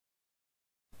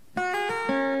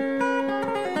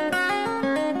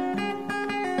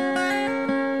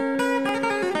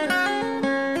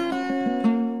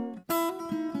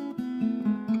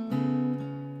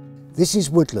This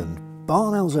is woodland.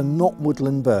 Barn owls are not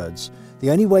woodland birds. The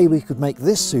only way we could make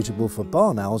this suitable for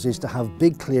barn owls is to have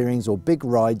big clearings or big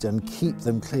rides and keep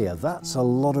them clear. That's a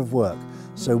lot of work.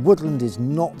 So woodland is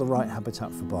not the right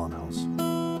habitat for barn owls.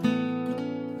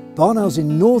 Barn owls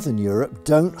in Northern Europe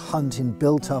don't hunt in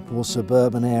built-up or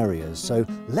suburban areas, so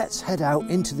let's head out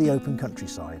into the open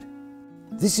countryside.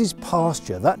 This is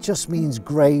pasture. That just means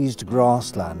grazed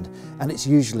grassland, and it's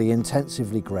usually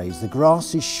intensively grazed. The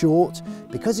grass is short.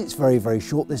 Because it's very, very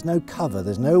short, there's no cover,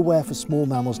 there's nowhere for small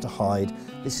mammals to hide.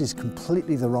 This is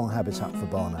completely the wrong habitat for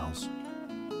barn owls.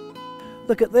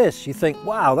 Look at this. You think,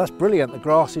 wow, that's brilliant, the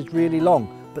grass is really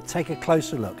long, but take a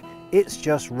closer look. It's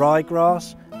just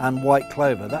ryegrass and white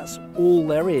clover. That's all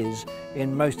there is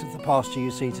in most of the pasture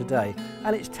you see today,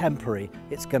 and it's temporary.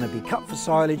 It's going to be cut for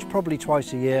silage probably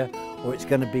twice a year, or it's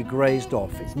going to be grazed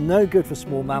off. It's no good for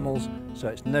small mammals, so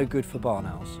it's no good for barn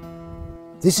owls.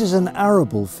 This is an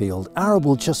arable field.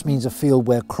 Arable just means a field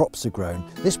where crops are grown.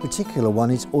 This particular one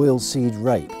is oilseed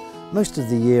rape. Most of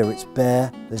the year it's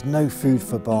bare. There's no food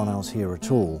for barn owls here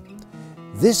at all.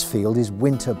 This field is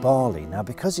winter barley. Now,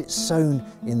 because it's sown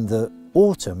in the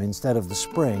autumn instead of the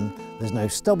spring, there's no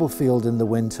stubble field in the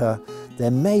winter. There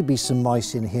may be some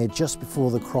mice in here just before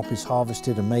the crop is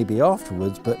harvested and maybe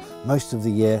afterwards, but most of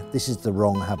the year this is the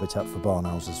wrong habitat for barn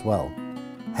owls as well.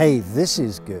 Hey, this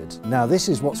is good. Now, this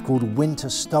is what's called winter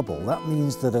stubble. That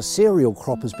means that a cereal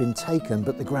crop has been taken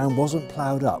but the ground wasn't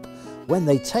ploughed up. When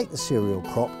they take the cereal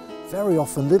crop, very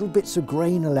often little bits of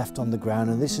grain are left on the ground,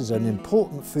 and this is an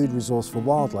important food resource for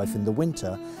wildlife in the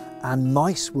winter, and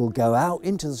mice will go out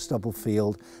into the stubble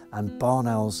field and barn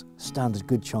owls stand a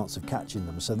good chance of catching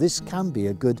them. So this can be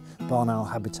a good barn owl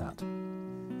habitat.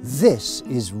 This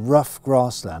is rough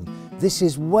grassland. This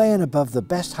is way and above the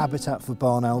best habitat for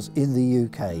barn owls in the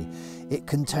UK. It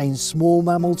contains small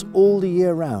mammals all the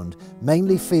year round,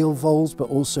 mainly field voles, but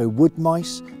also wood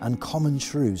mice and common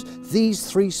shrews.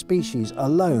 These three species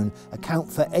alone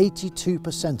account for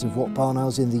 82% of what barn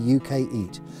owls in the UK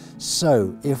eat.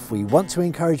 So if we want to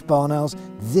encourage barn owls,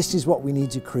 this is what we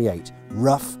need to create: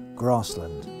 rough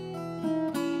grassland.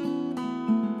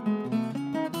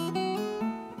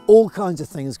 All kinds of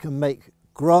things can make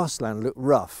grassland look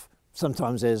rough.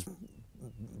 Sometimes there's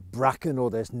bracken, or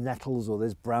there's nettles, or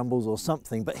there's brambles or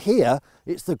something, but here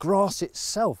it's the grass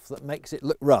itself that makes it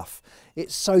look rough.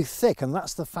 It's so thick, and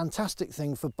that's the fantastic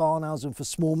thing for barn owls and for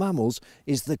small mammals,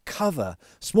 is the cover.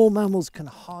 Small mammals can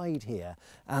hide here,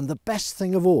 and the best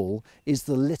thing of all is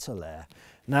the litter layer.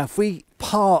 Now, if we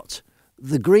part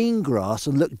the green grass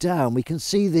and look down, we can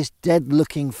see this dead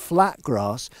looking flat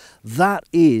grass. That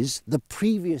is the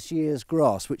previous year's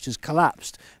grass, which has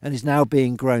collapsed and is now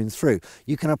being grown through.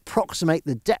 You can approximate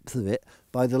the depth of it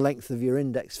by the length of your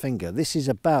index finger. This is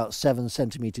about 7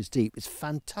 centimetres deep. It's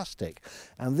fantastic.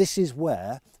 And this is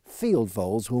where field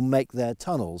voles will make their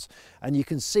tunnels. And you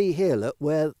can see here, look,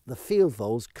 where the field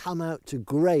voles come out to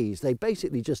graze. They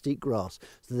basically just eat grass.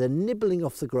 So they're nibbling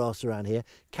off the grass around here,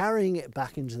 carrying it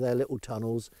back into their little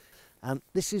tunnels. And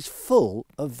this is full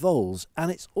of voles. And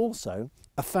it's also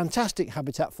a fantastic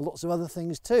habitat for lots of other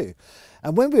things too.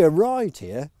 And when we arrived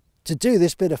here to do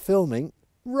this bit of filming,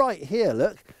 right here,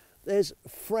 look, there's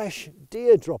fresh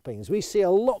deer droppings. We see a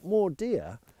lot more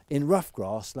deer in rough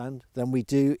grassland than we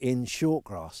do in short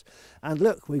grass. And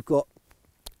look, we've got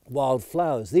wild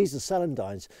flowers. These are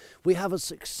celandines. We have a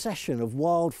succession of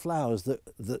wild flowers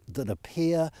that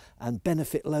appear and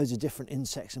benefit loads of different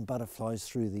insects and butterflies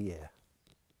through the year.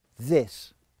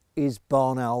 This is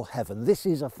barn owl heaven. This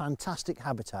is a fantastic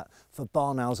habitat for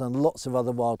barn owls and lots of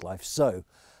other wildlife. So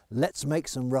let's make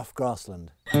some rough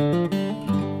grassland.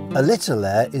 A litter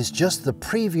layer is just the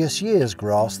previous year's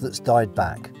grass that's died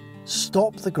back.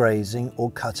 Stop the grazing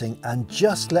or cutting and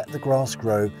just let the grass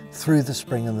grow through the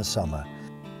spring and the summer.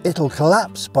 It'll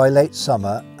collapse by late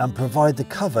summer and provide the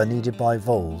cover needed by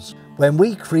voles. When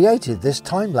we created this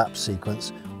time-lapse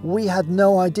sequence, we had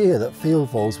no idea that field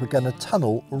voles were going to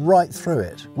tunnel right through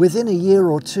it. Within a year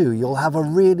or two, you'll have a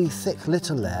really thick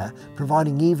litter layer,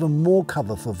 providing even more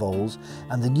cover for voles,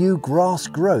 and the new grass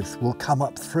growth will come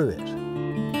up through it.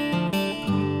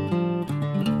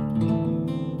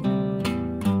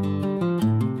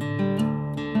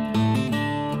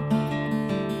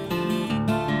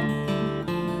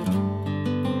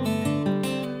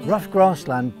 Rough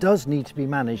grassland does need to be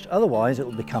managed, otherwise it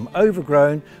will become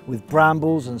overgrown with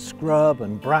brambles and scrub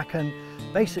and bracken.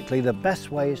 Basically, the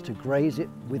best way is to graze it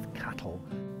with cattle.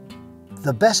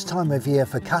 The best time of year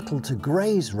for cattle to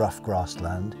graze rough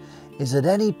grassland is at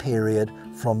any period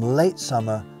from late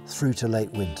summer through to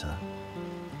late winter.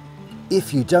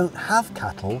 If you don't have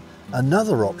cattle,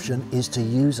 another option is to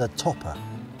use a topper.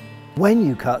 When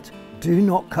you cut, Do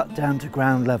not cut down to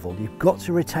ground level. You've got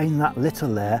to retain that little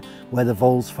layer where the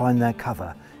voles find their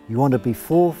cover. You want to be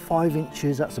 4-5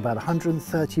 inches, that's about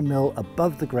 130 mil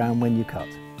above the ground when you cut.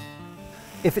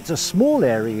 If it's a small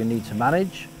area you need to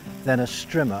manage, then a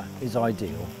strimmer is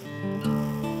ideal.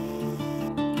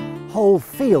 Whole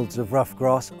fields of rough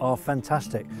grass are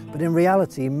fantastic, but in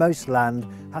reality most land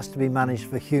has to be managed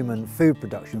for human food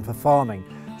production, for farming.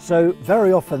 So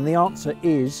very often the answer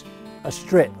is a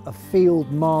strip, a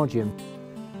field margin,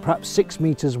 perhaps 6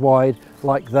 meters wide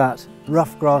like that.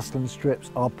 Rough grassland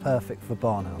strips are perfect for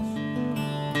barn house.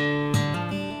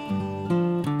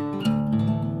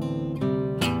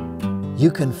 You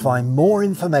can find more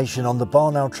information on the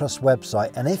Barn Owl Trust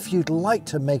website, and if you'd like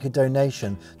to make a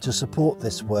donation to support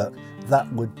this work,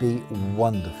 that would be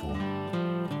wonderful.